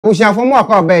Abusha for more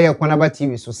about obofour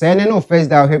TV. So say no first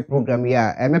that help program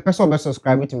here. Me person be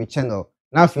subscribe to my channel.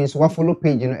 Now finish what follow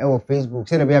page no e Facebook.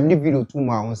 Say be have new video too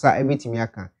ma on sa ebetimi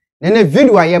aka. Na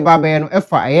video aye ba be no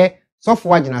efa aye sofo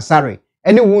Agyin Asare.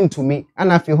 Ene Wontumi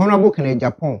ana fi honorable kan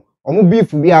Agyapong. Omo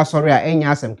beef bi asore a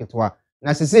enya asem ketwa.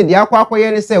 Na sese di Acquah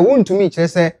ye ne say Wontumi kire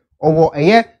say owo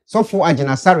aye sofo Agyin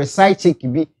Asare side chick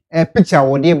bi picture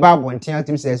wo de ba bonten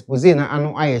atim say expose na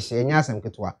ano aye hye enya asem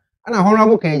ketwa. Ana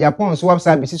honorable kan Agyapong so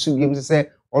website bi sisu bi say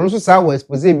ono so sa wo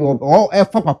expose bi o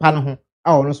fa papa no ho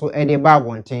a ono so e de ba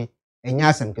bonten enya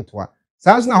asem ketwa.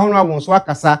 Sans na honorable so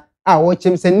akasa a wo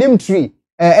chem say name tree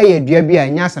dua bi a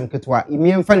enya asem ketwa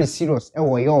imie mfa ne serious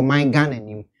wo ye o man Ghana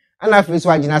nim. Ana fi so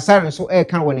Agyin Asare so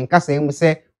kan wo ne nkasa yim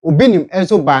say obinim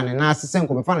enso ba ne na asese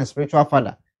nko be fa na spiritual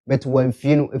father but wan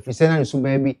fie no efise na so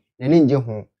ba bi na ne nje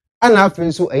ho. Ana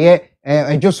fi so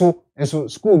adwoso enso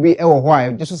school bi wo ho a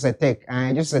adwoso setek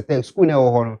adwoso setek school na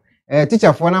wo ho no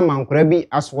teacher fo na mankora bi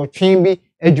aswotwen bi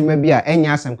adwuma bi a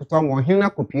enya asem ketwa mo hin na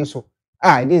kopie so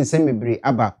a di nsem mebre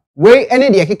aba we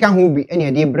ene de keka ho bi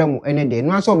ene de bremu ene de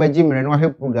no aso obaji mre no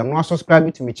help program no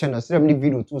subscribe to my channel so dem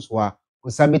video too so a o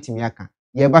sabetimi aka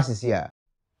ye ba sisi a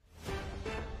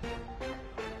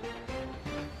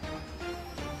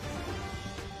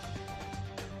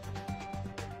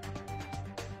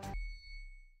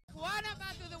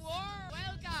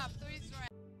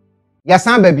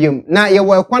Yasan babium na ye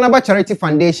wo Equonaba Charity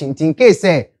Foundation in case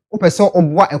say o person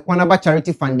obwa Equonaba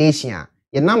Charity Foundation a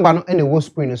ye number no ene wo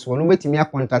screen so no betimi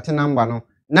contact number no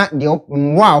na de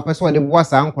mwa o person de boa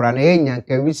sa ankora na ye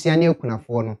nyanka wisia ne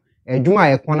ekunafo no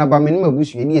adwuma Equonaba me no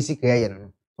mabusu ye ne esika ye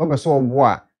no o person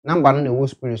obwa number no na wo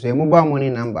screen so ye mobile money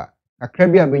number akra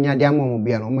bi abenya de amamo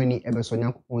bia no mani ebeso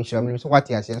nyankopon hira me so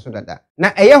kwate ase so dada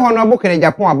na eye honorable kan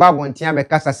Agyapong ababontia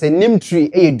abekasa se name tree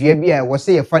eye dua bi a wo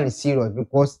se ye fa ne serious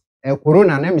because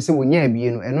corona na me se wonya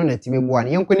abie no eno na timebo a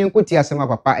yenkoni nkoti asema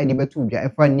papa edi betu bia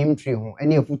efa name tree ho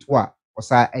ene afutu a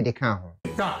osa edi kan ho.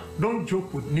 Don't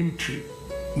joke with name tree.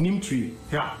 Name tree.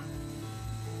 Yeah.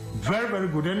 Very, very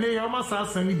good. And they almost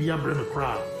ask me the umbrella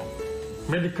crowd.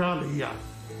 Medical, yeah.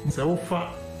 So offer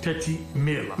 30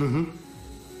 mil.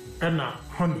 And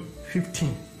honey,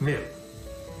 15 mil.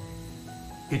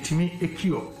 It means a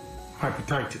cure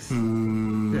hepatitis.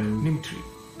 Yeah, name tree.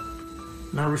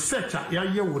 Now, researcher,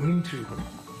 yeah, with name tree.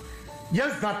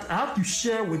 Yes, that I have to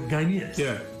share with Ghanaians.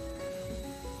 Yeah.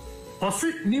 Or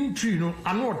see, name tree, no,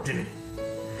 I'm not doing it.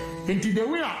 Into the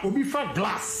way I obofour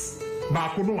glass, but I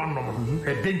couldn't want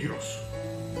a dangerous.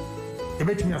 It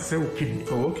made me a cell kidney.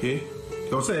 Oh, okay.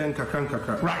 You say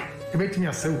kaka. Right. It made me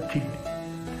a cell kidney.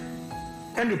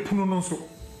 And the puno also.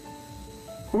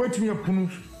 Wait me a puno.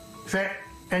 Say,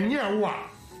 and yeah,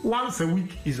 once a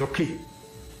week is okay.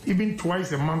 Even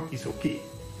twice a month is okay.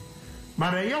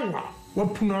 But a year,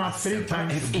 what puno 3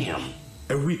 times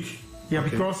a week. Yeah,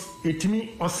 because it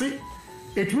me or say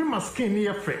it me must skin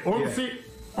near free. Or say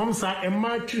a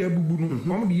magic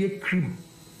bubu, the cream,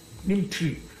 name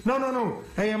tree. No.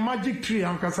 A magic tree.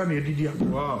 I'm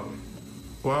wow.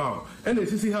 Wow. And they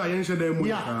see how I answer them.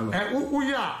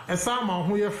 Yeah, a salmon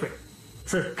who you're free.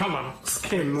 Say color,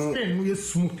 skin, we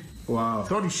smooth. Wow.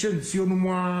 So the shades you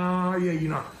know, you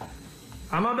know.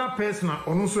 Another person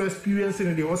also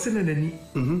experiencing the ocean in the knee.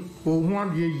 Or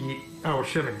 1 year, I will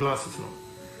share the glasses now.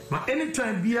 Now,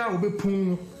 anytime beer will be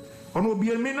pung, or no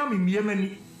beer may not be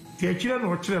many. The children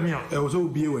or children, I was all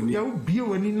beer when you beer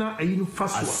when you know a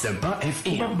fast SaGA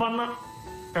FM. Banner,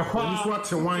 a what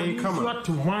to wine come. What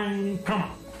to wine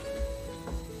come.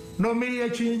 No, may I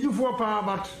change you for power,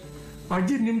 but I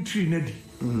didn't name tree neddy.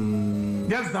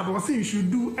 Yes, that was you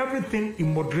should do everything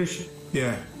in moderation.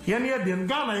 Yeah. Here near the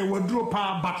Ghana, you will draw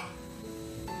power, but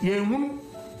you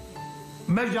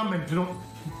measurement, no.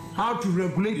 How to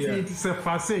regulate it is a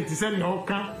facade. It's any all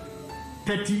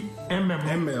 30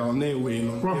 mm on their way.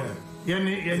 No,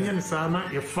 yeah, sana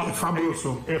a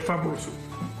fabuloso.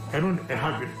 I don't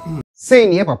have it.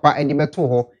 Saying ye papa edi beto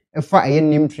ho e fa aye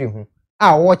name tree ho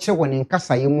a wo che woni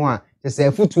nkasa ye mu a te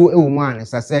se futu ewu mu an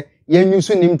sa se ye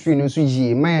nyuso name tree no so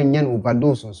yi ma ya nya no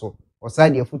overdose so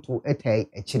osade ye futu etai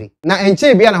akire na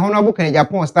enche bia na honorable kan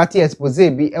Agyapong start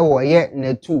expose bi e wo ye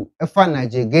na 2 e fa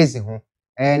Nigel Gaisie ho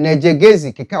Nigel Gaisie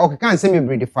okeka nsem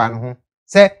mebre fa no ho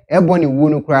se eboni wu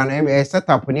no kura na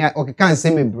setup ni okeka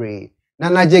nsem mebre na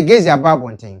Nigel Gaisie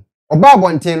ababonten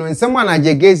obabonten no nsem a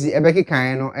Nigel Gaisie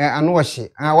ebekekan no ano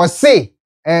ohye wo se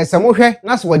se mohwe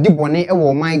na so wadi bone e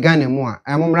wo man Ghana mu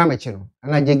a momra meche no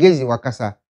Nigel Gaisie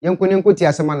wakasa Yenkoni nkoti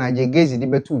asema na Nigel Gaisie di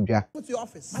betu dwa. Put your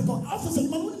office.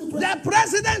 The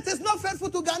president is not faithful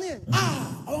to Ghanaians.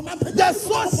 The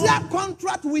social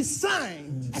contract we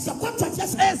signed. Is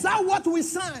that what we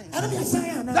signed?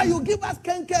 That you give us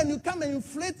kenke and you come and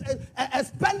inflate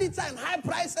expenditure and high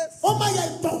prices. The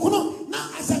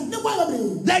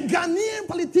Ghanaian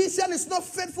politician is not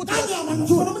faithful to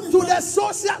the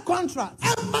social contract.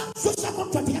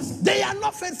 They are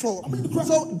not faithful.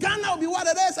 So Ghana will be what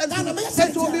it is, and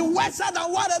it will be worse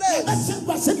than what it is.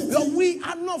 We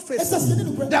are not faithful.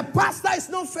 The pastor is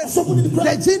not faithful.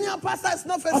 The junior pastor is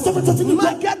not faithful.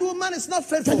 Market woman is not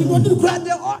faithful. But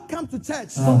they all come to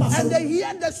church and they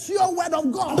hear the sure word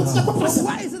of God. So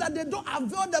why is it that they don't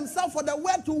avail themselves for the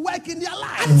word to work in their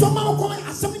life?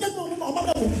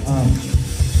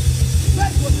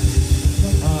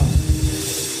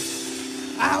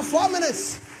 I have 4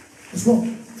 minutes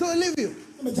to leave you.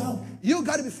 You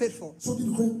got to be faithful.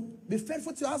 Be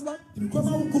faithful to your husband.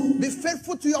 Be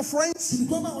faithful to your friends.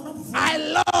 I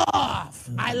love.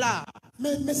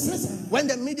 When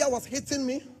the media was hitting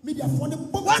me,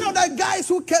 one of the guys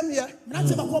who came here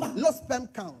lost sperm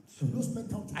count.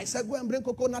 I said, go and bring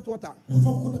coconut water.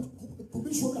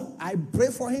 I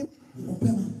prayed for him.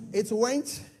 It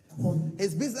went.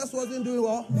 His business wasn't doing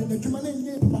well.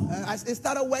 He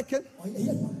started working.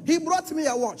 He brought me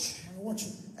a watch.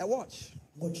 A watch.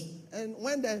 And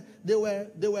when they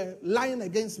were lying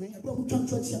against me,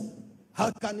 how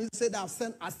can you say that I've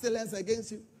sent assailants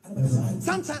against you?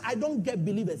 Sometimes I don't get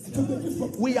believers.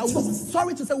 We are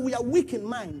sorry to say we are weak in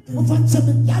mind.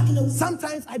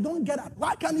 Sometimes I don't get that.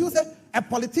 Why can you say a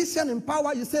politician in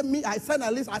power? You say me, I send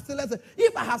a list, assailants.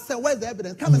 If I have said, where's the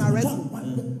evidence? Come and arrest me.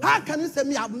 How can you say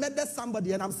me? I've murdered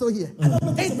somebody and I'm still here.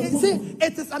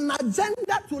 It is an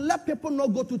agenda to let people not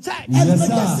go to church.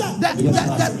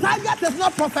 The target is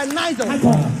not Prophet Nigel.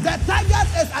 The target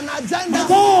is an agenda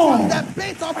from the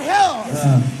pit of hell.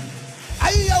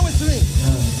 Are you here with me?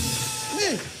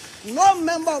 Me, no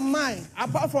member of mine,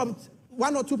 apart from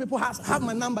 1 or 2 people, have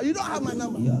my number. You don't have my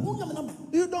number.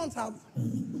 You don't have.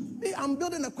 Me, I'm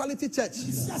building a quality church.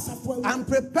 I'm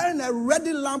preparing a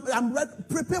ready lamp. I'm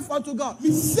prepared for to God.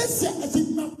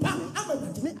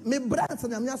 Me brands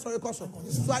and I'm sorry, so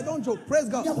I don't joke. Praise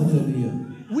God.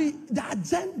 The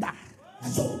agenda.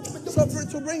 So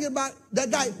to bring it back, the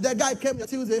guy came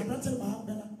Tuesday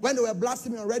when they were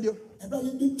blasting me on radio.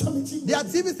 Their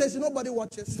TV station, nobody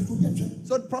watches.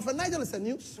 So Prophet Nigel is a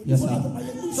news. Yes, sir.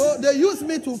 So they use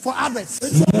me for adverts.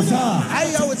 Yes, sir. Are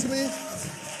you here with me?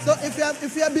 So if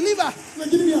you're a believer,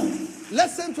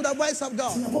 listen to the voice of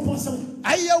God.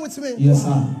 Are you here with me? Yes,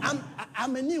 sir.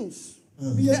 I'm a news.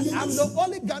 I'm the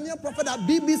only Ghanaian prophet that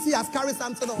BBC has carried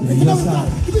something on. Yes, sir.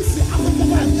 I'm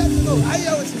here to know. Are you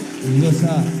here with me? Yes,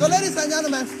 sir. So ladies and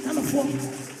gentlemen,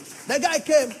 the guy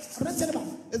came.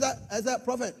 Is that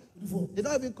prophet? He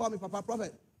don't even call me Papa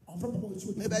Prophet.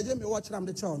 Maybe I just watch him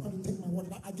the channel.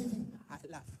 I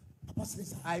laugh.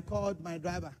 I called my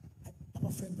driver. I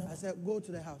said, go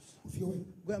to the house. Go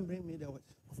and bring me the watch.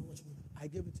 I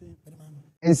gave it to him.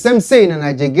 And some say na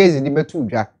Nigel Gaisie di betu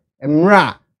dwa.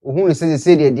 Emra ohun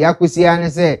say de akosi ya ne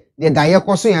say de daye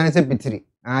koso ya ne say pitiri.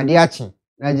 De achi.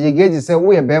 Nigel Gaisie say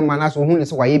wo ye be ma na so ohun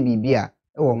say waye bibia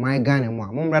e wo man Ghana mu a.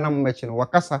 Mommra na mommechi no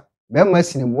wakasa. Be ma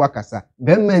sinibu wakasa.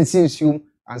 Be ma nsinsuum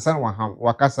ansan waham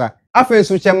wakasa. Afen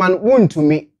so chairman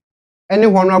Wontumi ene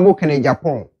honorable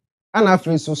Agyapong. Ana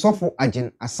afen so sofo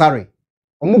Agyin Asare.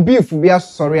 Omo beef bi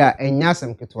asori a enya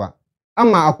asem ketwa.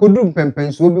 Ama akodu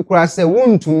mpempenso bi kura se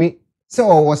Wontumi se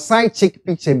o side chick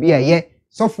picture bi a ye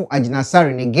sofo Agyin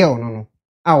Asare ne girl no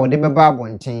a wo de beba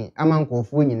abonten ama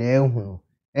nkofo nyina ehunu.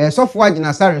 Sofo Agyin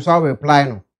Asare so reply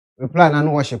na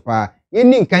no worship a ye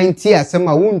ni nkan ti asem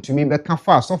a Wontumi be ka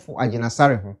fa sofo Agyin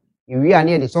Asare ho. Iwi a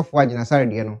ne de sofo Agyin Asare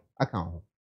de no aka ho.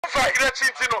 Fa ire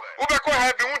chinti no ubekọ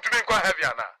heaven Wontumi nkọ heaven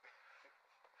ana.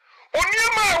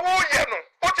 Oniema wo ye no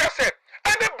o je se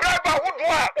any bribe wo do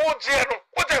a o je no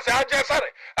o je se Agyin Asare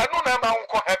anu na ma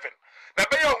nkọ heaven. Na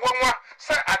be ye nwanwa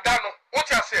se ada no o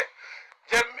je se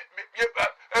je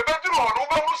ebeduru ho no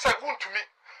be hu se Wontumi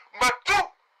matu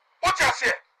o je se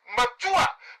matu a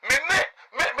me ne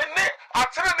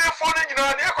atere ne fo ne nyina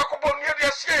ne akwakobo ne de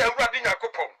asie ya Awurade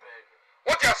Nyakopon. O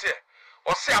je se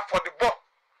o se affordable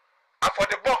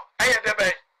aye de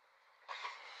bay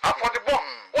affordable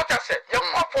what I said you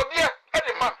afford there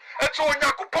any man and so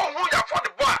Nyakopon who you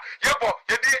affordable ye bo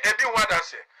ye di what I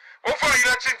say o fa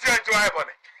ira chintia into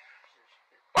ibone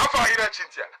o fa ira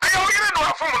chintia aye o ire no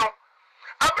afom no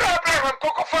Abraham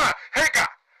kokofa hega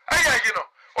aye you know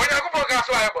o Nyakopon ga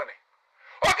so ibone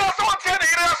o ga so tie ne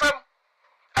ire asem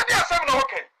ade asem no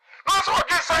okay no so o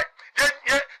say ye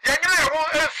nyina ye wo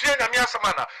esue nyame asem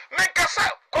na me kasa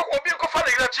ko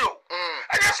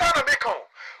Yes, I'm a bacon.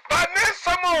 But then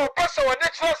some more person or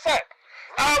natural side.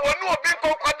 I will know a big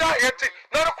crocodile yet.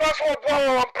 Not a cross or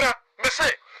boy on me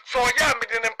say. So yeah,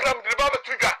 me didn't plan the Baba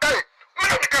trigger. Hey,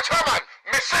 me catch a man.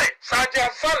 Me say,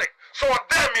 Agyin Asare. So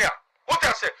damn ya. What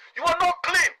I say? You are not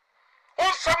clean.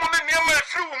 On someone in near my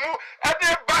shoe, and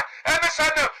then back and the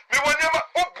son of me when never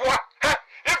oh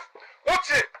if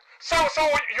what's it? So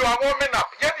you are warming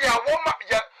up. Yet you are warm up.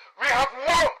 Yet we have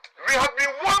warmed. We have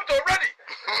been warmed already.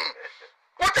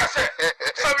 What I say?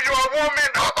 So you are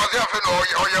warming up.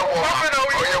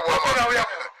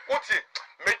 What's it?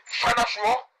 Me China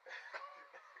sure.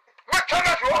 Me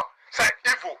China sure. Say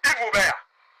evil bear.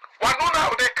 One no now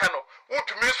they cannot. Want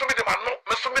to miss me the man, no,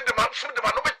 miss me the man,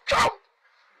 no be chow.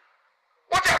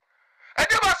 What ya? I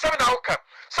never said now come.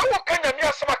 So what can you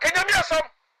mean some? Can you mean some?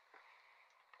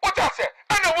 What I say?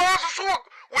 And the ones who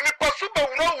when you pursue the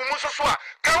no Musosua,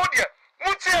 Claudia,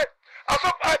 Mutie, as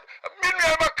of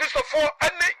Miriam Christopher,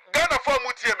 and Ghana for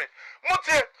Mutie.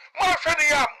 Mutie, my friend,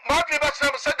 my neighbor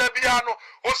said the piano,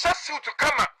 or says you to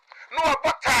come up. No,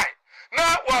 what time?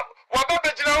 Now, what about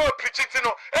the general preaching?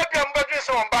 No, every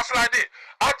ambassador on Baslide.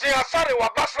 Agyin Asare was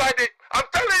Baslide. I'm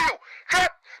telling you,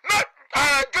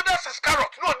 Judas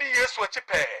Iscariot, no, the years were cheap.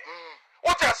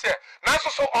 What I say? Now,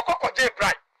 so Acquah J.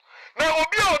 Bright. Now,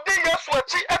 Obio, the years were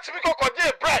cheap at Miko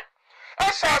J. Bright.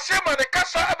 As I say, man, the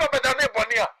Casa ever better than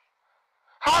Bonia.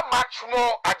 How much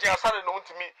more Agyin Asare known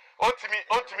to me, on to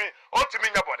me,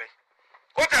 nobody.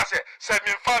 What I say? Send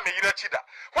me family in a chida.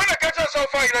 When I catch us so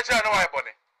far in a chida, no, I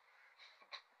bonnet.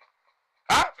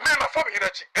 Ah, me, my family in a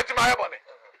chida, it's my bonnet.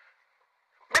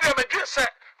 Me, I'm a good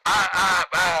set.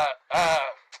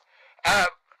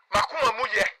 Makuma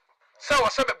Muye. So I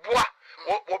said, boy,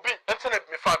 will be internet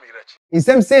me family. In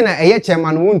some say na eye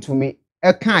chairman Wontumi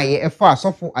kan ye efa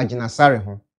asofo Agyin Asare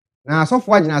ho. Na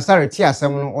asofo Agyin Asare ti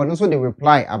asem no ono so dey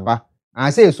reply aba. I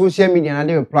say social media na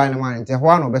dey reply na man nte ho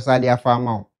an obesa dey afa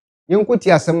ma o. Yenko ti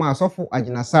asem asofo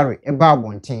Agyin Asare e ba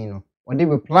abonten no. O dey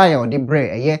reply o dey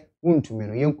bre eye Wontumi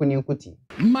no yenko ni nkuti.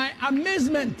 My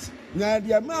amazement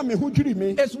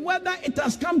is whether it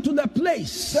has come to the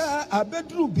place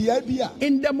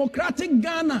in democratic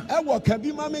Ghana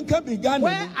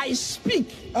where I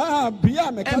speak and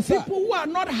people who are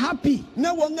not happy,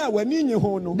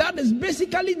 that is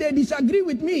basically they disagree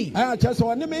with me.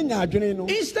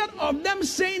 Instead of them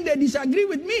saying they disagree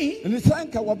with me and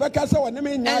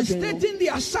stating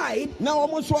their side,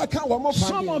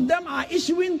 some of them are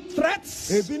issuing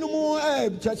threats,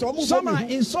 some are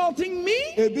insulting me,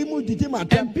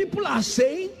 and people are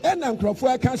saying,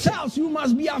 Charles, you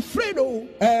must be afraid.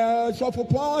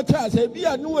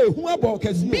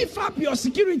 Beef up your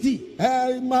security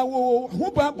and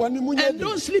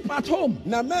don't sleep at home.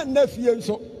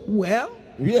 Well,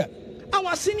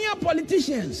 our senior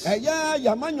politicians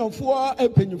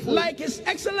like His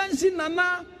Excellency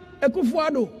Nana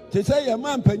Akufo-Addo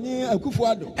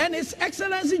and His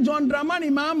Excellency John Dramani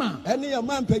Mahama.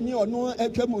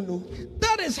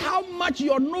 That is how much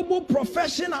your noble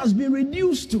profession has been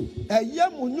reduced to.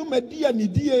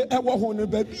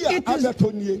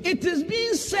 It is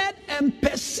being said and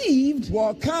perceived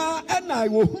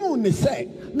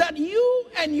that you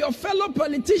and your fellow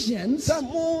politicians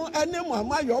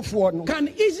can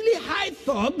easily hide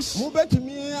thugs,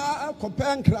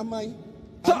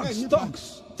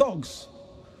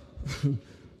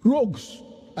 rogues.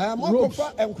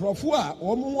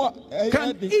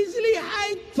 Can easily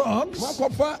hide thugs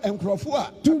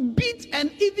to beat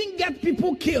and even get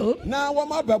people killed.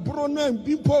 That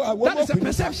is a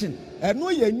perception.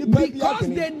 Because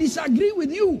they disagree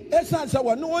with you.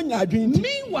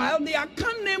 Meanwhile, they are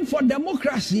condemned for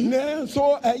democracy. Is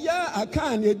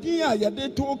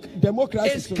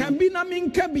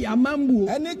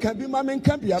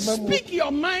speak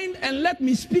your mind and let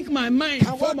me speak my mind.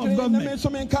 Form of government.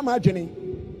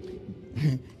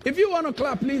 If you want to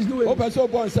clap, please do it.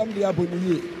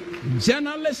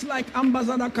 Journalists like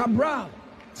Ambassador Cabral,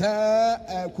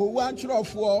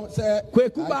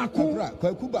 Kweku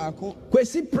Baku,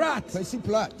 Kwesi Pratt,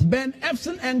 Ben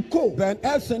Efson and Co.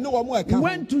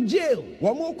 went to jail,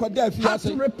 had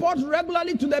to report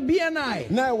regularly to the BNI.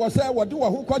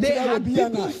 They had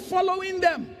people following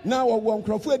them in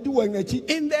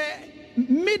the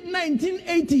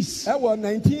mid-1980s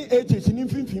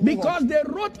because they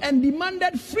wrote and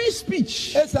demanded free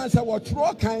speech under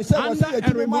a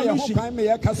revolution.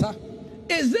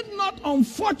 Is it not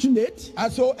unfortunate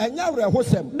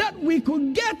that we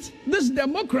could get this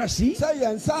democracy,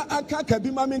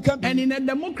 and in a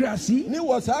democracy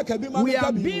we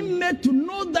are being made to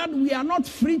know that we are not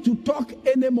free to talk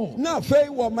anymore?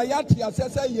 Beloved,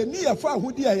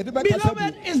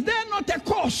 is there not a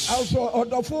cause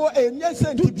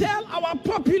to tell our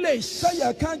populace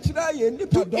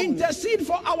to intercede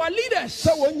for our leaders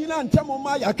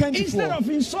instead of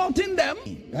insulting them,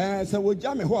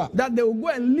 that they will go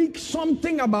and leak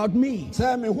something about me,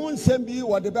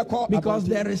 because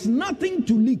there is nothing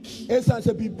to leak. It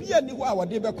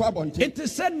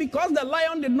is said because the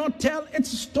lion did not tell its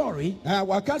story,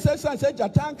 the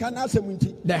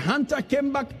hunter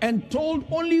came back and told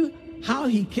only how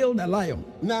he killed a lion.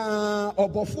 Beloved,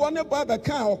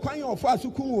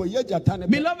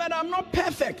 I'm not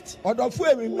perfect, but there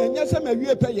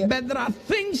are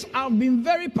things I've been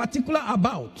very particular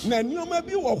about, and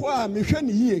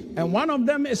one of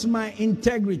them is my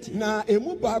integrity. There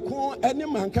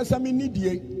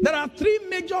are 3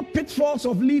 major pitfalls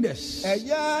of leaders,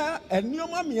 and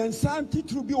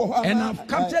I've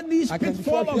captured these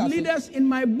pitfalls of leaders in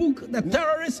my book, The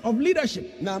Terrorists of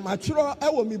Leadership. Of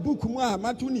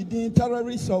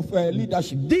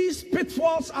leadership. These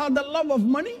pitfalls are the love of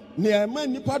money, the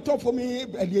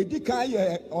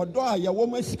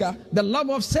love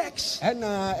of sex, and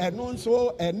the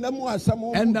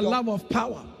love of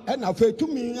power, or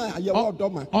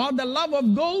the love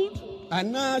of gold,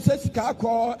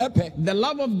 the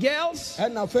love of girls,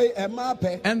 and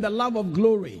the love of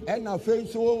glory, or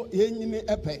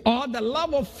the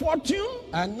love of fortune,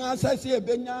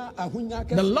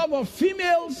 the love of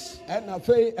females, and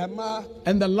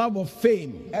the love of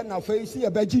fame.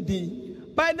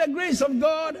 By the grace of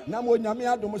God,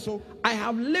 I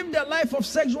have lived a life of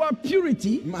sexual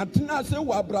purity from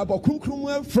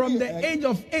the age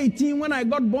of 18 when I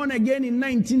got born again in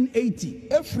 1980.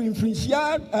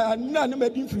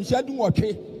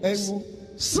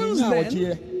 Since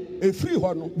then,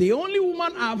 the only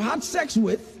woman I've had sex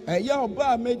with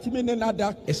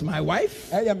is my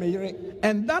wife,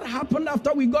 and that happened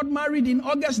after we got married in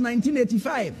August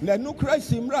 1985.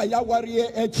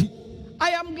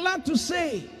 I am glad to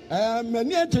say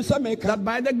that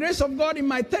by the grace of God, in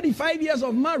my 35 years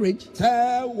of marriage,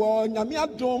 I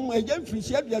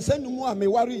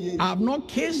have not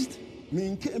kissed,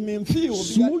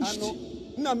 smooched,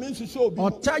 or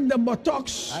touched the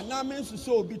buttocks,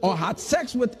 or had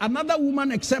sex with another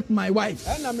woman except my wife.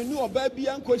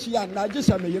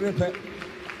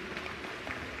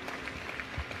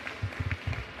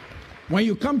 When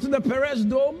you come to the Perez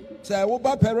Dome,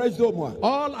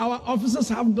 all our offices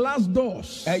have glass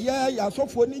doors, so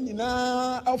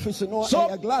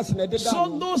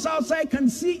those outside can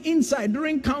see inside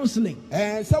during counseling.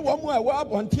 After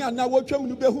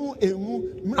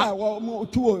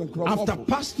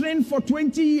pastoring for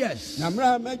 20 years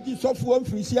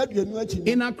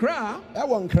in Accra,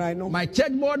 my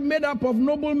church board made up of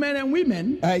noble men and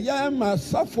women.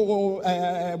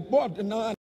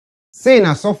 Say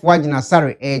na soft Agyin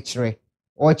Asare echere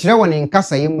o kire woni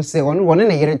nkasa yemu se woni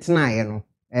na yere tenaye no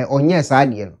onye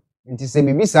saade no nti se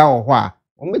bibisa wo ho a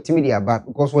o metimi dia ba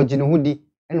because wo gine hudi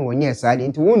ene onye saade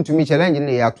nti wontumi challenge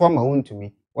ne ya to ma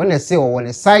wontumi wona se wo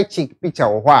woni side chick picture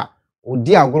wo ho a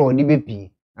odi agoro odi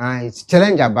bepi it's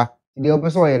challenge aba de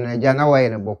obeso ye na ja na wa ye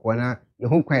na boko na ye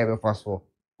hu kwan ye befa so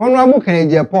hono abu kan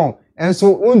Agyapong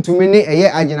enso wontumi ne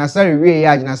eye Agyin Asare wie ye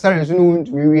Agyin Asare enso no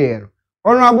wontumi wie no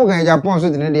Honorable kan Agyapong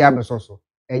so de ne de abesoso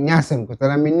enya asem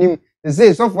kotara menim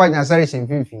say so for Agyin Asare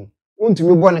hemfimfin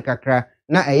untumi bo ne kakra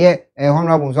na eye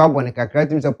honorable so abo ne kakra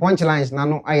tim say punchlines na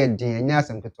no aye den enya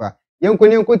asem kotwa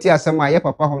yenkoni enkoti asem aye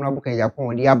papa honorable kan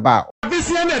Agyapong de aba this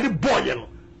year na the boy no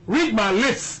read my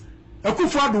lips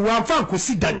Akufo do wan fan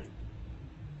kosi dan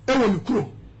e wo mikro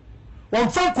wan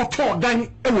fan ko to dan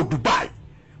e wo Dubai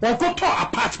wan ko to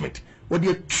apartment wo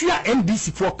de tua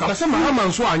NDC for ka say Maame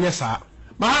nso anye saa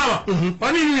Maame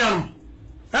oni ni yan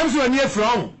emso ani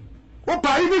efra o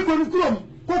pa ibi ko mikro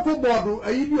koko board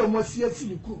ayi bi o mo siasi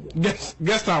ni kuro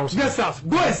guest house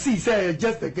go and see say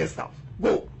just a guest house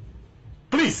go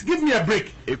please give me a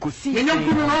break ekusi menyan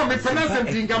kuro no me finance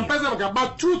and ngam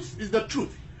about truth is the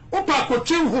truth Opa ko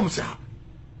change home sir.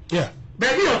 Yeah.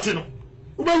 Baby otino.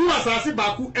 Uba hu asase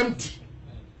baku empty.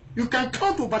 You can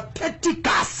count over 30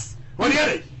 cars. What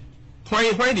here?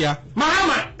 Why dia?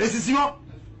 Mama, esisio.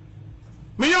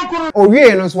 Me yonkoro.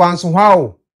 Owie no so anso ha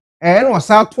o. No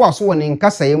sa to aso woni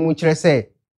nkasa ye mu kire se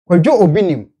Kwadwo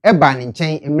Obinim eba ne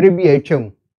nchen emre bi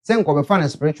atwam. Se nkobefa na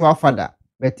spiritual father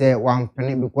bete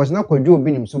wampene because na Kwadwo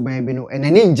Obinim so ban bi no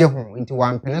enani nje ho nti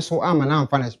wampene so ama na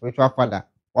amfa na spiritual father.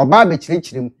 Oba be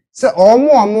chirichirim se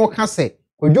omo ka se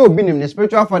Kwadwo Obinim ne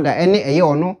spiritual father ene eye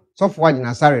ono sofo Agyin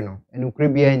Asare no enukure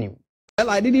bia anim Well,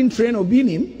 I didn't train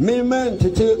Obinim.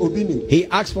 He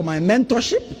asked for my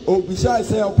mentorship.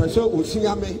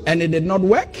 And it did not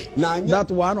work. That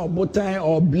one or Botan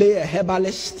or Blay, a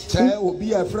herbalist,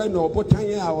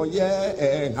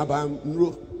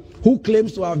 who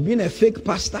claims to have been a fake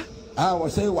pastor, sat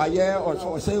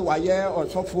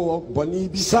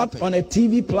on a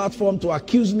TV platform to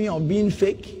accuse me of being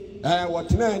fake,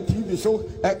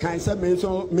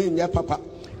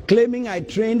 claiming I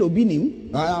trained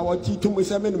Obinim.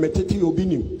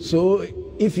 So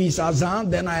if he's Azan,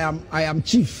 then I am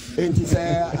chief.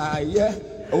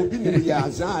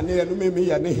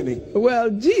 Well,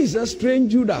 Jesus trained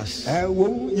Judas,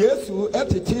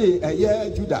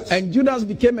 and Judas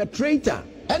became a traitor.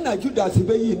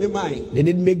 They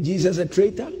didn't make Jesus a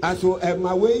traitor. I'm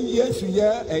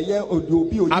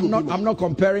not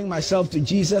comparing myself to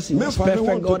Jesus. He was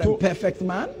perfect God and perfect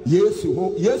man.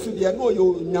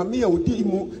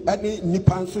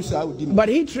 But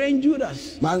he trained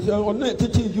Judas.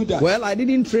 Well, I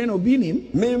didn't train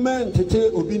Obinim.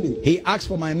 He asked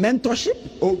for my mentorship,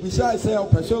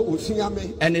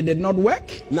 and it did not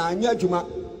work.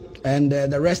 And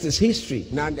the rest is history.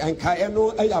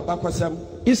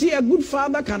 You see, a good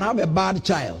father can have a bad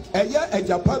child,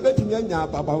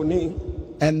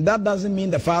 and that doesn't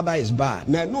mean the father is bad.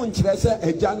 And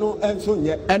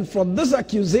for this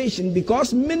accusation,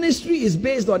 because ministry is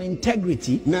based on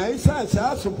integrity,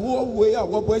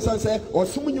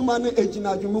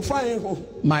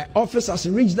 my office has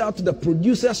reached out to the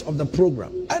producers of the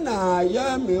program that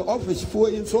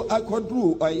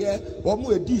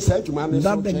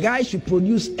the guy should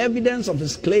produce evidence of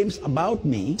his claims about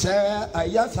me,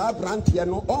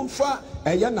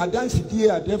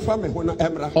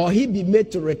 or he be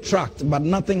made to retract, but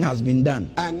nothing has been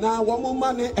done. And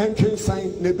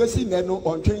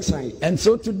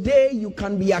so today you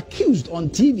can be accused on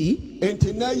TV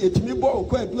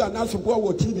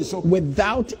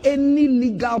without any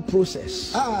legal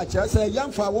process.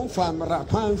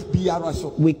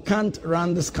 We can't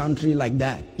run this country like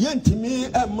that.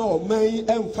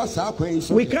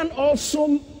 We can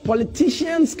also,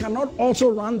 politicians cannot also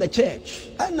run the church.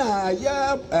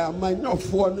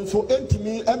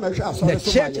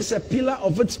 The church is a pillar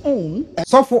of its own.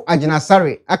 Sofo Agyin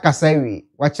Asare akasaiwi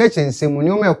wa church nsemu ni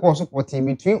o me ko supporting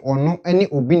between ono ene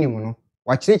Obinim no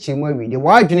wa church mu awi de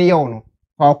wa adwene ye ono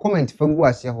fa comment fa gu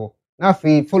ase ho na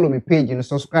fe follow me page no,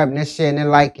 subscribe na share na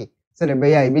like se de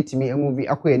be ya ebitimi emuvi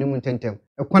Acquah ni mu ntentem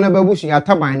Ekwonaba busu ya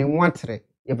taban ni mu atere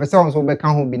ye pese won so be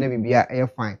ka ho bi na bibia e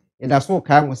fine ye da so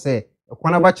kai mo se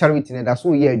Ekwonaba charity ne da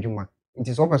so ye adwuma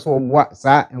nti so pese oboa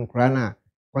sa enkura na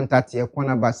contact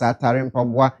Ekwonaba sa tare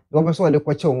mpaboa de pese o de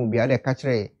kwache o mu bia de ka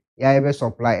kire ya ebe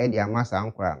supply e de amasa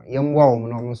ankura no ye mboa o mu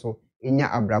no so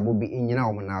enya abrabo bi enyina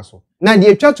o mu na so na de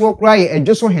etwato okura ye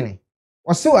edwoso hene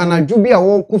ose anadwo bi a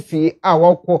wo kofi a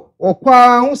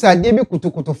wokwa hu sa de bi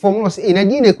kutukutu fom no se na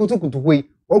di na kutukutu hoi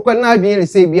okwa na adwen re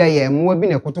se bia ye mmoa bi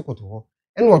na kutukutu ho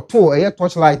ene oto eye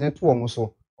torchlight na to o mu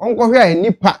so onkwohwe a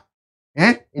nipa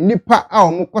nipa a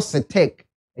o mu ko setek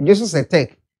edwoso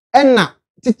setek ena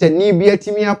tite ni bi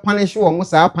atimi a punish wo mu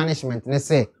sa punishment ne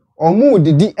se o mu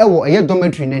didi ewo eye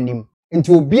dormitory nanim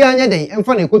nti obi anya den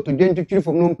emfa na ekotodwe ntwitwiri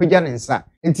fom no mpagya ne nsa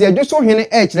nti edwoso hene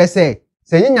e kire se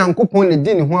senye nyankopon ne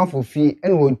di ne ho afofi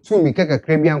ene otumi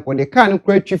kakakra bi anko de ka ne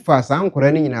kra twifa sa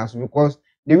ankora ne nyina so because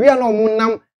the we na omu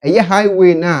nam eye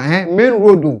highway na main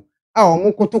road a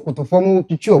omu kotokoto fom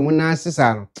twitwi omu na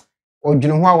asesa no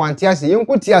odwene ho awante ase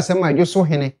yenkoti asema edwoso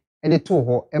hene e de to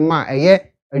ho e ma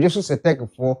eye edwoso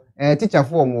setekfo teacher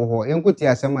fo omu ho yenkoti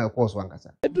asema e course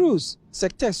wankasa Edrus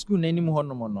sector school na nim ho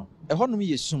no e ho nom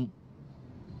yesum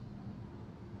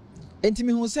enti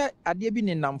mi hu se ade bi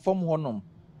ne nam fom ho nom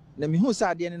na mi hu se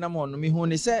ade ne nam ho no mi hu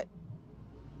ne se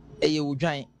eye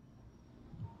wodwan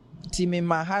ti me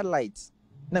ma highlight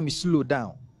na mi slow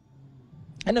down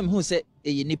and mi hu se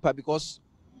eye nipa because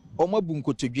omo abu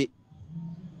nkotodwe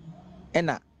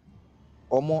ena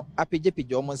omo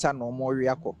apegepege omo nsa na omo wi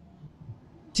akọ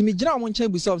ti mi gina omo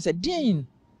nchen bu se se din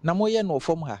na mo ye no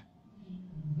fom ha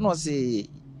no se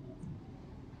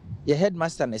ye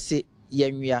headmaster na se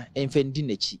ye nwia enfendi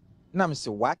nachi na me se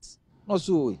what no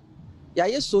so ya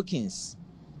ye soakings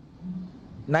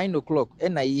 9 o'clock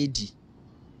ena ye di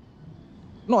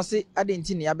no se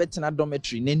adenti ne ya betena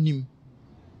dormitory nanim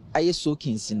aye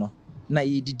soakings no na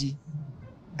ye didi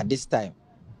at this time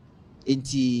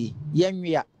enti ye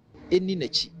nwia eni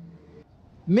nachi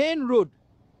main road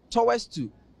towards to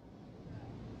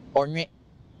onwe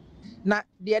na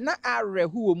de na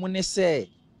arehu wo mu ne se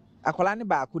akola ne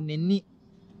ba ko nani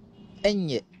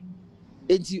enye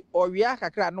enti owia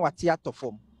kakra na wate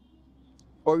atofom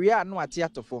owia na wate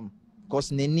atofom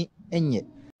cause nani enye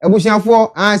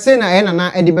Ebusiafo say na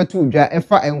na edi betu dwa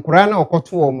efa enkura na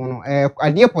okoto wo mu no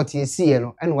ade potiesi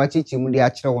no ene wachichi mu de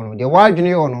akire wo no de wadwene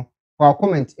yo no for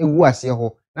comment egu ase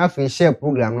ho na afi share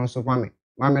program no so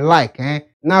mame like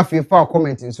na afi for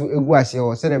comment nso egu ase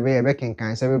ho se de be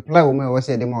kenkan se reply wo ma wo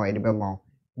se de ma wo de be ma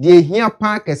de hia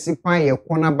pa kesi pan ye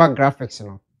Equonaba graphics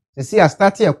no se si a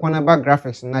start ye Equonaba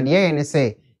graphics na de ye ne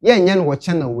say ye nya no wo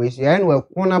channel we so ye no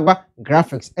Equonaba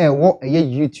graphics wo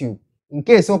YouTube. In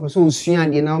case of so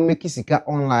soon they now make sika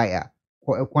online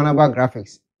for Equonaba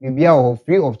graphics. Maybe our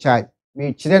free of charge.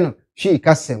 Me children she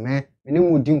kasem me no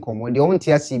mudin komo. They won't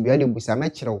hear see bia de busa me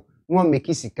chiro. No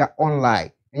make sika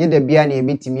online. Enye de bia na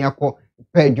ebetimi akọ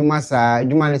per djuma sa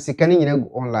djuma ne sika ne nyina go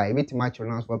online. Ebetimi akọ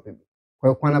na so pe.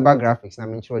 For Equonaba graphics na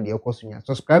me chiro de ekosunya.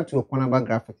 Subscribe to Equonaba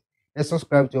graphics. And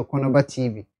subscribe to Equonaba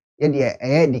TV. Ye de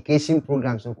education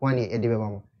programs nko na ye de beba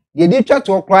mo. Ye de twa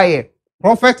to okwa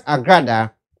Prophet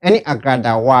Agrada any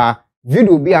agradawa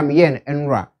video be am yen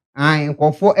enra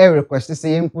nkofo request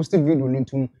say yen post video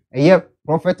nitum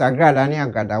Prophet Agrada any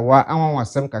agradawa anwan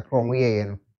wasem kakra omo ye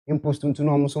no yen post ntu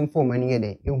no omo so form ani ye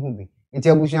den ehu bi nti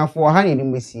abusuafo ha ne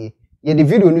dim besie ye the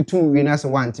video nitum wi na se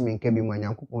want me nka bi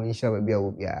manyankopon yin sha ba bia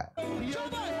wo bia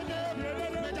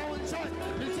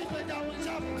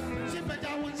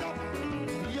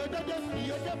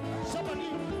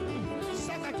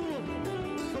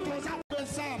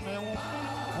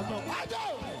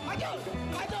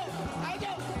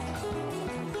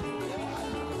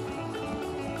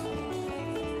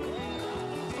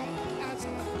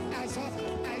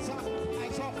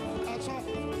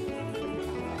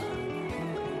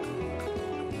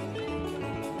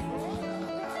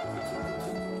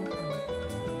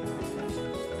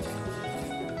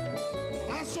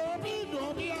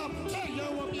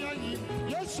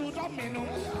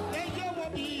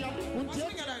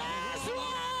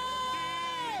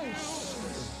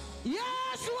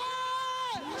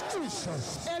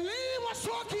Jesus. Eli was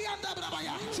walking under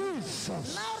Brabaya.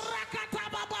 Jesus. Now Rakata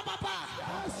Baba.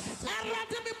 And let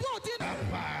me put it.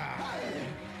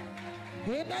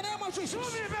 In the name of Jesus.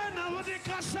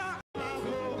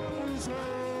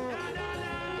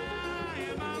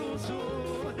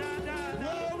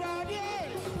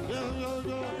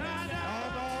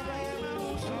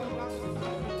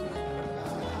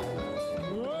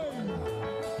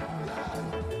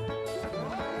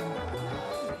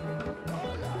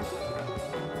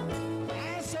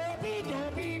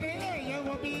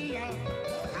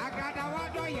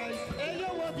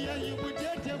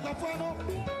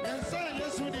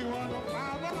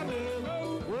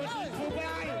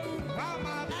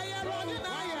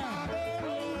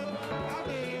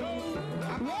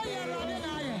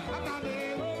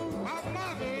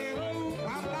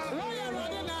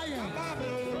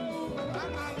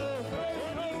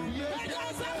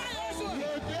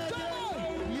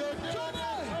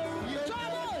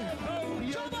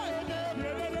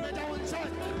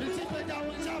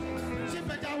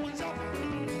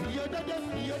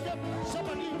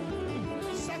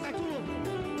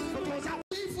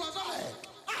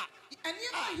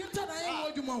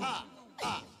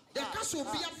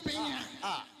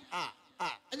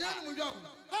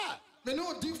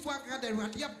 Odifour the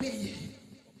radio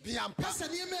BEMPAH.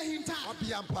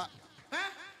 BEMPAH.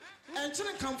 And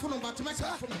children come from but to make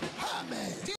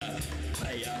amen. Jesus.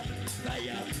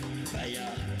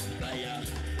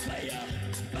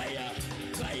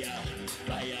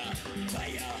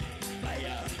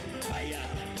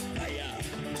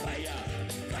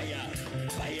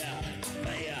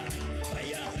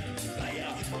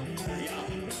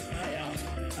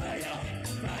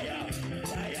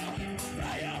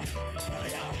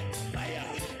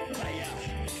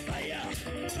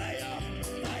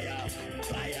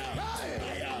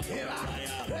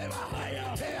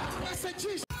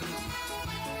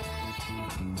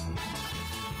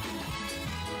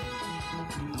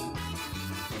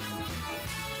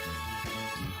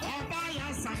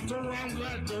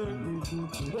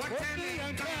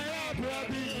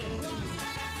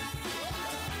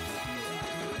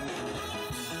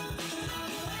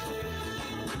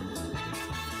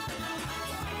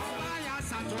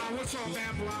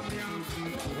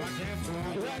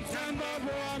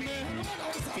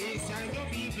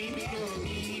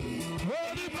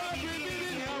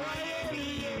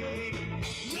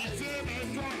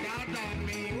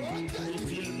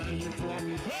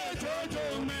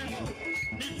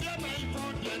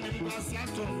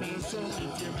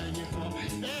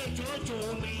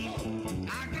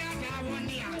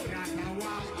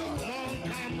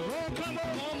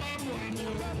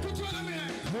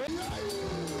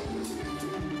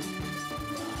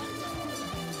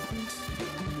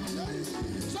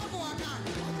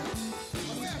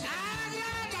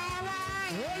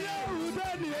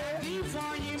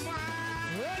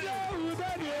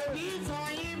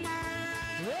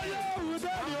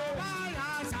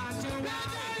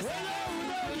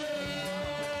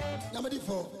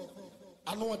 Odifour,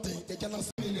 I know what they cannot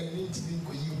spend and need to be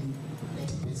for you.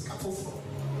 It's Kafofo.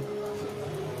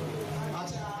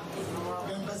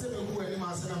 I'm Pacific who any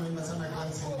master and members and I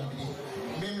can't say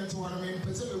Member to one main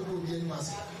Pacific who be any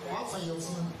master. What for your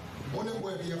son? Only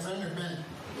boy be a friend of man.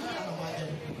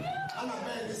 I'm a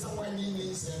man is someone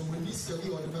needs and when this will be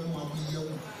on the memoir be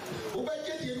young. Who by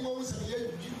getting most of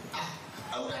you?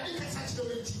 I would have been such a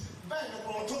way. Ben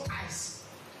or two eyes.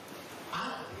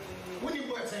 Ah, when you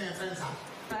boy friends are.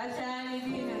 You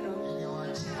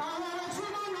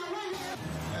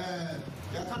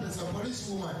can't say police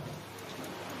woman.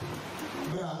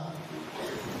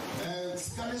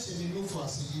 Scottish and you for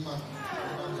SaGA.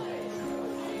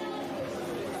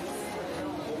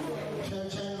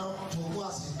 Now to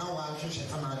was now I'm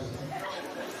just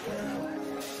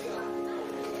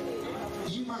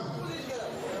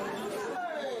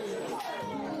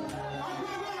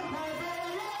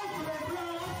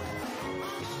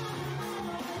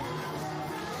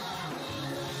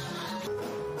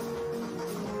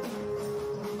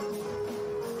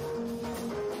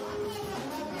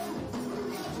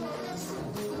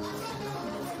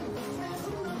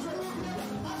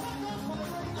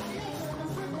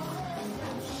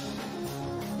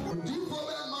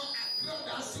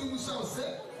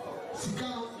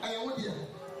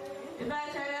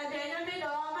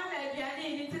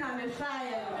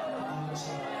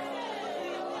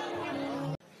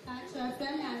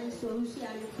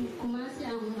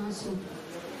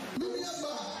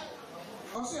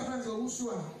also your friends OWUSU.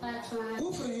 Who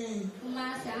for him? I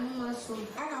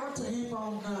want to hear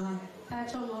from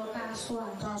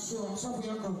Kasua. So for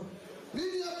your come.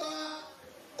 Media bar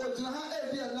or Jaha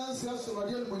Edia Nancy also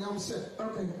again when I'm said.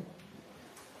 Okay.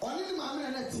 Only the Maame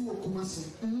and that team of Kumasi.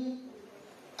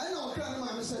 I know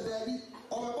Grandma said Daddy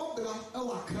or a Bobbela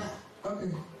or Accra.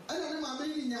 Okay. I know the Maame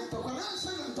in Yatokana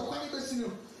and Tokani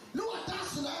Besino. No,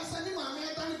 that's the last time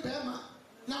Maame and Bema.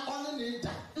 Now on the name.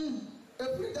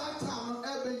 Every that time,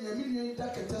 every million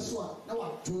decade as well. Now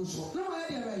what choose? No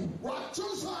idea. What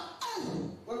choose?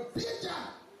 What beer?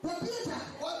 What beer?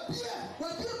 What beer?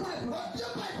 What beer pipe? What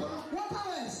beer pipe? What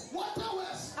hours? What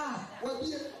hours? Ah, what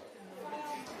beer?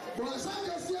 Well,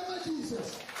 SaGA see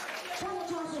Jesus. Come on,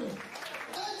 Johnson.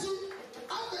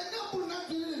 I've been not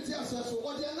doing it here, so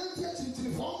what they are not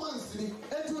teaching 4 months. And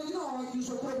you know, you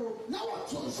should go. Now what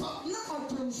choose? Now what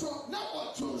choose? Now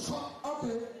what choose?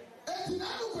 Okay. And now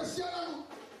question.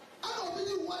 I don't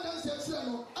really want to say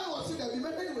I was saying that we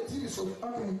made with TV show.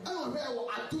 Okay. I don't know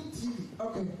I do TV.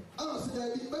 Okay. I don't say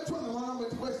that we met one of my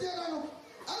but question. I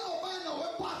don't mind a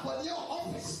web part for your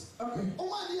office. Okay. Oh,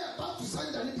 one year about to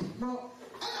sign the living. No.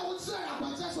 I would say I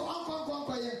want to say I'm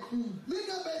quiet. Me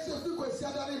no basis to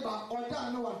question that about or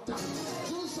that no what time.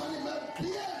 Choose any man.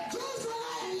 Yeah. Choose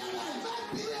any man.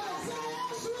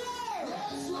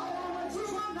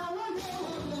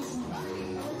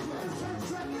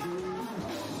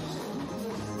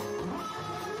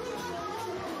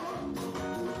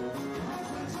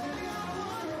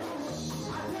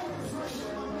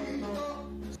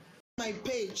 My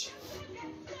page,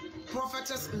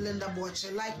 Prophetess Linda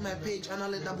Boache. Like my page, Anna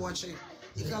Linda Boache.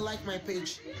 You can like my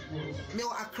page. Me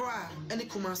Accra, any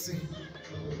Kumasi.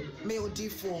 Me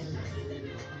Odifour.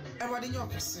 Everybody know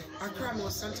Accra, me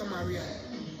Santa Maria.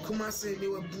 Kumasi, me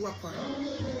Buapa.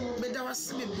 Me da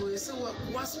was me boy. So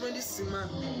what's when this man?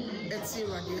 It's here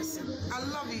again.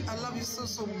 I love you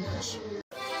so much.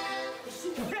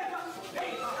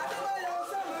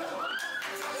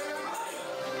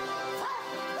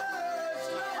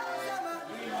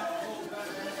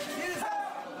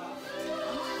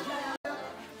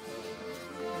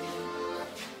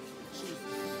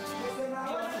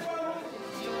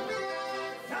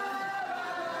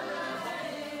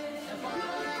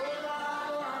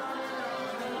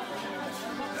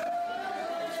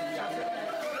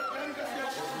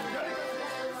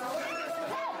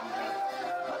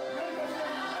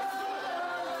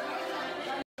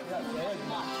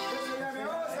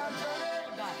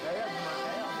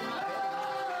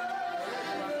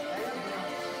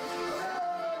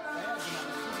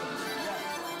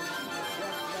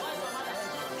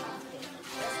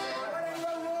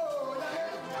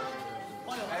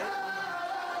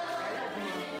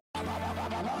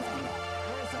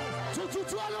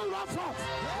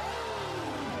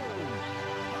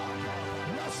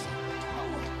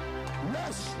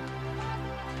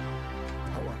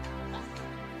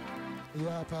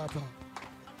 Yeah, Papa.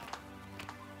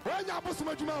 When you're supposed to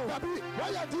Baby, why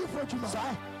you do for Juma?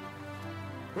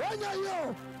 When you're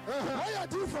yo, why you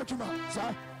do for Juma?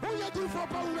 When you do for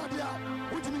Paula,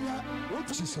 what do you mean?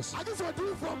 Jesus. I just want to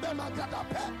do for them. I got a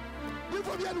pet.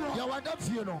 Before the end, you are not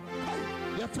fear no.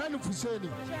 Your friend of Fuseni.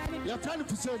 Your friend of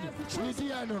Fuseni. We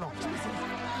dear no.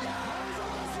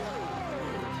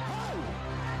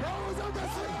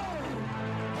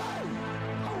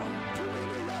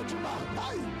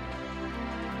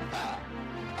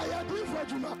 I am doing for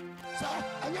Juma. Sir,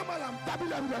 I am Malam. Babi,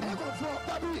 I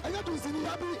am doing Sini.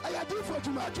 Babi, I am doing for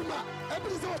Juma.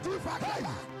 Every day, do for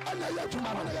Kaya. And I am Juma.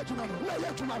 I am Juma. I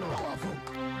am Juma. Powerful.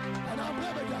 And I'm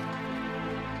never done.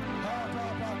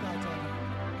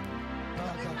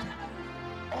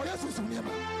 Oh, yes, it's me.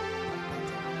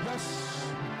 Yes.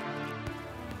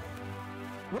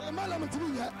 Well, Malam to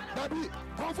me, Babi,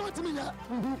 comfort me.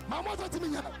 Mama to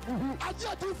me. I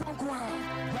just do for Acquah.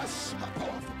 Yes,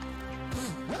 powerful.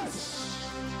 Yes.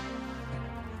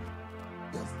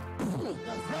 Yes.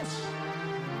 Yes.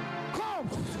 Come.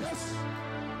 Yes.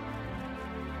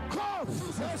 Come.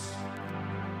 Yes.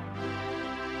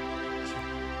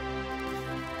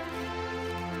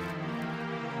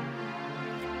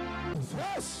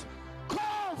 Yes.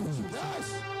 Come. Yes.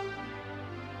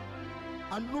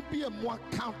 And no be a more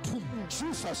count to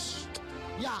Jesus.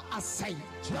 Yeah, I say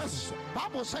yes.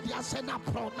 Bible said I say not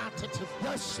pronative.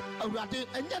 Yes, already,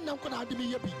 and then I'm gonna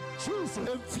be happy. Jesus,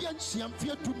 and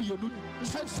fear to me.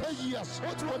 10 years.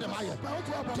 What am I?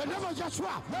 The never just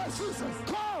what? Yes, Jesus.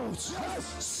 Close.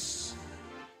 Yes.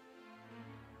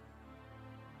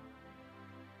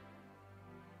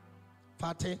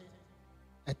 Fatih,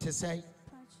 it is say.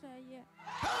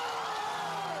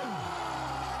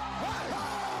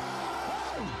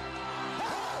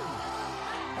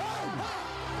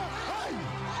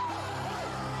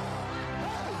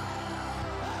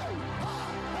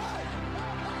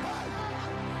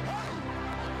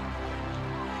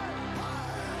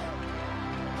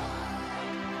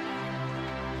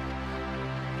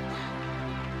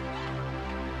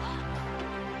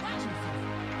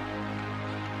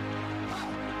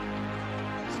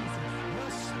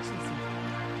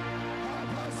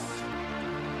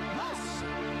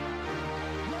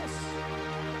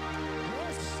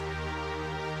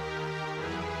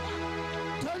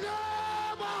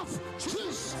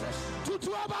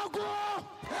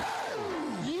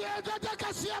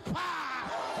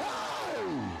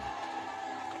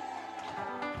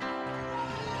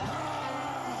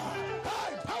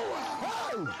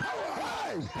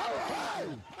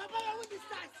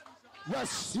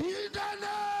 Yes, in the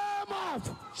name of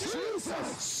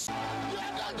Jesus. You are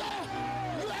the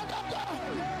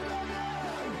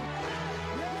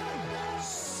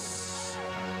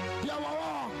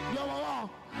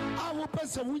I will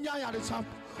pass a winner at the top.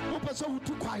 Who pass over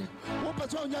to quiet? Who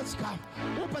pass on your scar?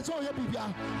 Who pass on your baby?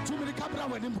 Too many capital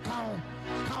when him come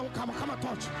a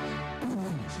touch.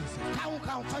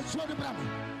 Count, first show the bram.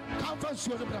 Count, first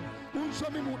show the bram. Who show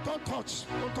me, don't touch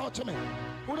me.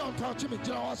 Who don't touch me,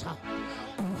 Joss.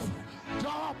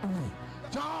 Drop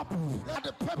at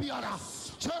the Pepiana.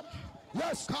 Chip,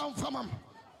 yes, come from him.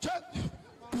 Chip.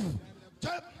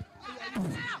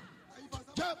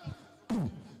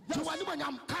 You want to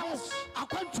am cows, I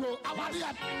control our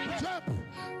dear Chip,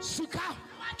 Sika,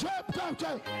 Chip.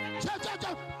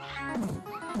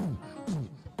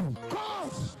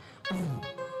 Cross.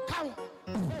 Count.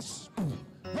 Yes,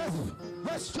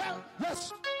 yes.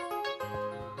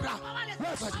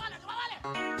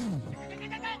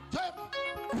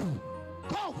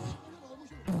 Go.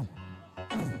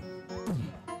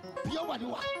 Pure one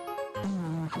you are.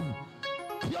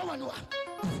 Pure one you are.